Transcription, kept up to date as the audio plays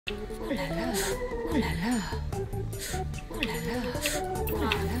Ooh la la. Ooh la la. Ooh la la. Ooh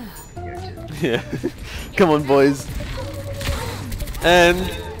la la. Yeah. Come on, boys. And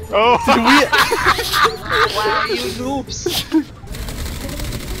Oh! Wow, you noobs!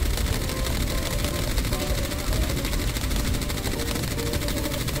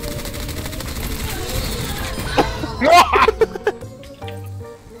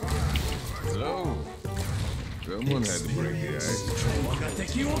 Hello. Someone had to break the ice.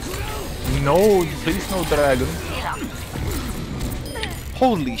 No, please no dragon.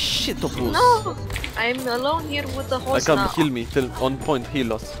 holy shit, Opus. No! I'm alone here with the I horse come, now. heal me. Till on point,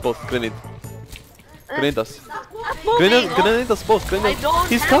 heal us both. Grenade. Grenade us. Moving. Grenade us both. I Grenade. don't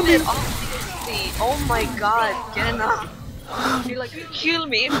He's have coming. it obviously. Oh my god, Jenna. You're like, kill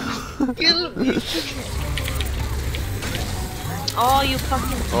me. Kill me. Oh, you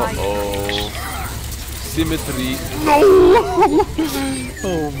fucking tired. Oh. Symmetry. No!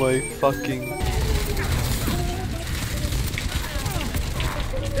 Oh my fucking.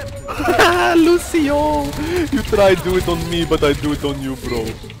 Lucio! You try do it on me, but I do it on you, bro.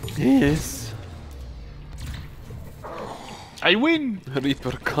 Yes. I win!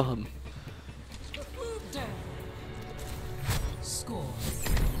 Reaper, come. Score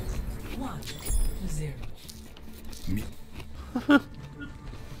 1-0.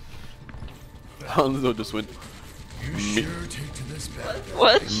 Hanzo just went. Me.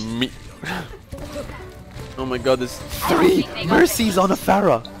 What? Me. Oh my god, there's 3 Mercies on a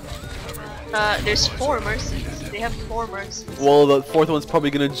Pharah! There's 4 MERCYS. They have 4 MERCYS. Well, the 4th one's probably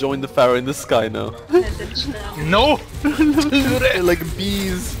gonna join the Pharah in the sky now. No! They're like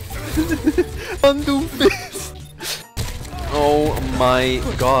bees. Undo fist. Oh my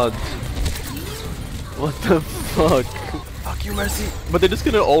god. What the fuck? Fuck you, Mercy. But they're just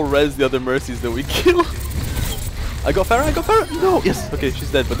gonna all res the other Mercies that we kill. I got Pharah, I got Pharah! No! Yes, okay,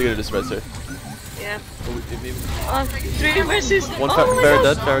 she's dead, but they're gonna just res her. Yeah. Oh, 3 MERCYS. One oh Pharah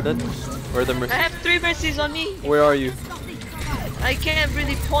dead, Pharah dead. Where are the I Mercies? have 3 MERCYS on me. Where are you? I can't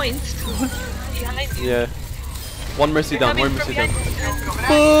really point. Behind you. Yeah. One Mercy down, Coming one from Mercy down. behind you.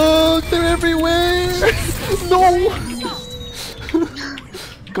 Fuck, they're everywhere! No!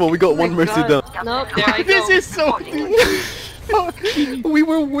 Come on, we got one Mercy down. Nope, there I go. This is so Fuck, we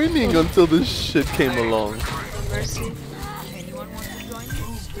were winning until this shit came along. Mercy.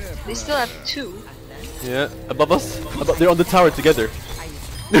 They still have 2. Yeah, above us. They're on the tower together.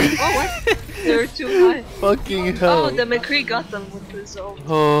 Oh, what? They're too high. Fucking hell. Oh, the McCree got them with his own.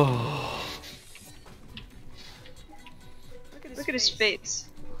 Oh. Look at his face.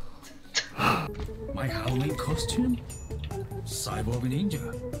 My Halloween costume? Cyborg Ninja.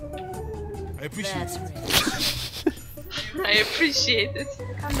 I appreciate That's it. right. I appreciate it.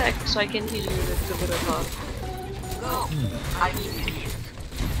 Come back so I can heal you with the bit of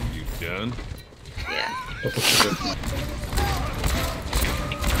You done? Yeah.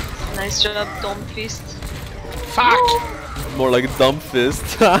 Nice job, Dome Fist. Fuck! More like dumb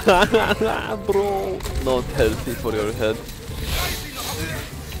fist. Bro. Not healthy for your head.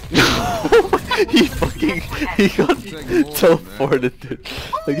 he got teleported, dude.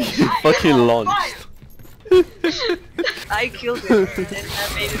 Like he fucking launched. I killed him and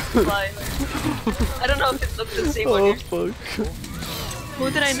I made it fly. I don't know if it looked the same on Oh your. fuck. Who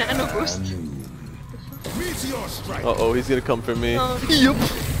did I nano boost? Uh oh, he's gonna come for me. Oh. Yup.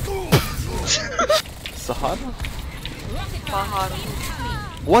 Sahara? Bahar.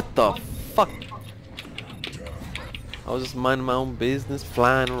 What the fuck? I was just minding my own business,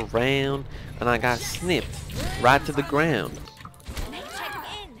 flying around, and I got snipped right to the ground.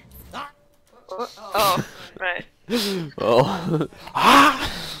 Oh, right. Oh. Ah!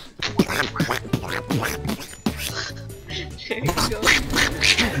 There you go.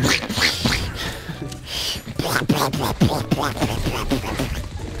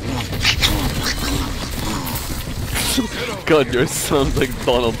 God, your sounds like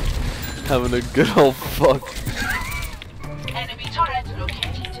Donald having a good old fuck.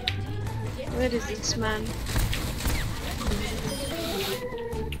 Where is this man?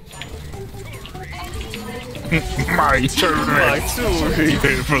 My turret! My turret.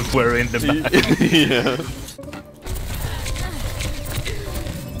 Everywhere in the back. Yeah.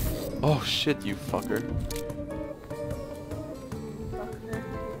 Oh shit, you fucker.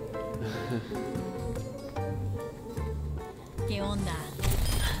 ¿Qué onda?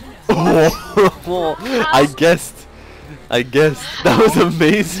 Oh, I guessed. That was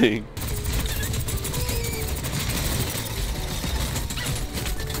amazing.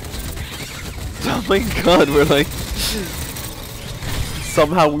 Oh my god, we're like...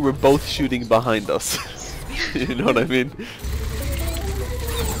 Somehow we were both shooting behind us. You know what I mean?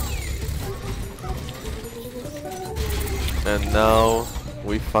 And now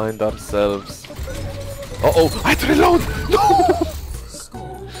we find ourselves. Uh oh! I had to reload! No!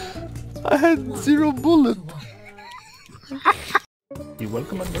 I had 0 bullet. You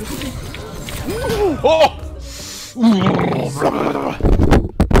welcome at Mercy? Oh!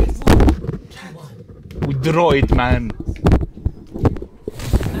 Withdraw it, man.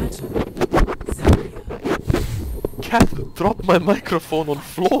 Cat dropped my microphone on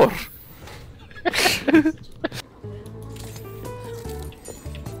floor.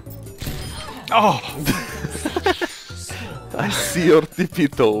 Oh! I see your tippy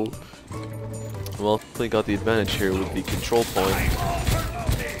toe. Well, they got the advantage here with the control point.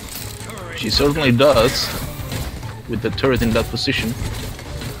 She certainly does. With the turret in that position.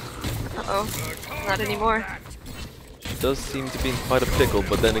 Uh-oh. Not anymore. She does seem to be in quite a pickle,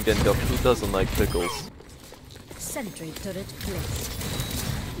 but then again, who doesn't like pickles? Sentry turret placed.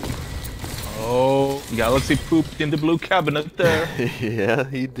 Oh, Galaxy pooped in the blue cabinet there. Yeah,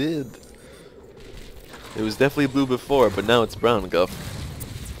 he did. It was definitely blue before, but now it's brown, Guff.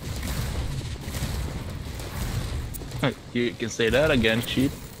 You can say that again,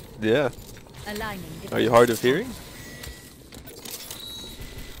 cheap. Yeah. Aligning. Are you hard of hearing?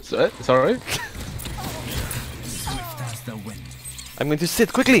 Sorry? Swift as the wind. I'm going to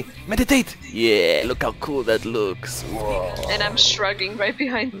sit quickly! Meditate! Yeah, look how cool that looks. Whoa. And I'm shrugging right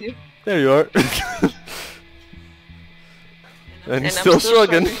behind you. There you are. And he's still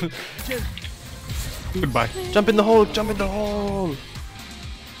shrugging. Goodbye. Jump in the hole! Jump in the hole!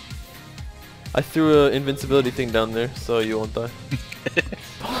 I threw an invincibility thing down there, so you won't die.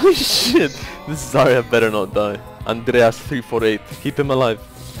 Holy shit! This Zarya better not die. Andreas 348. Keep him alive.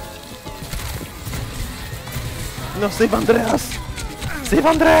 No, save Andreas! Save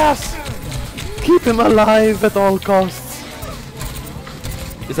Andreas! Keep him alive at all costs.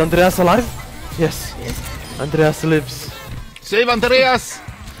 Is Andreas alive? Yes. Andreas lives. Save Andreas!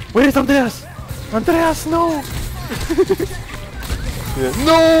 Where is Andreas? Andreas, no! Yeah.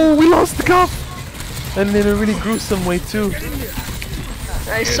 No! We lost the cup! And in a really gruesome way too.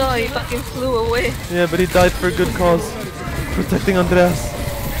 I saw he fucking flew away. Yeah, but he died for a good cause. Protecting Andreas.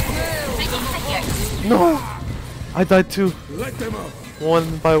 No! I died too.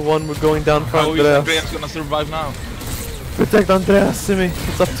 One by one we're going down for How is Andreas. Andreas gonna survive now? Protect Andreas, Simi.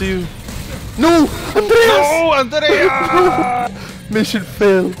 It's up to you. No! Andreas! No, Andreas! Mission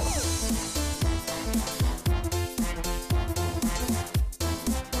failed.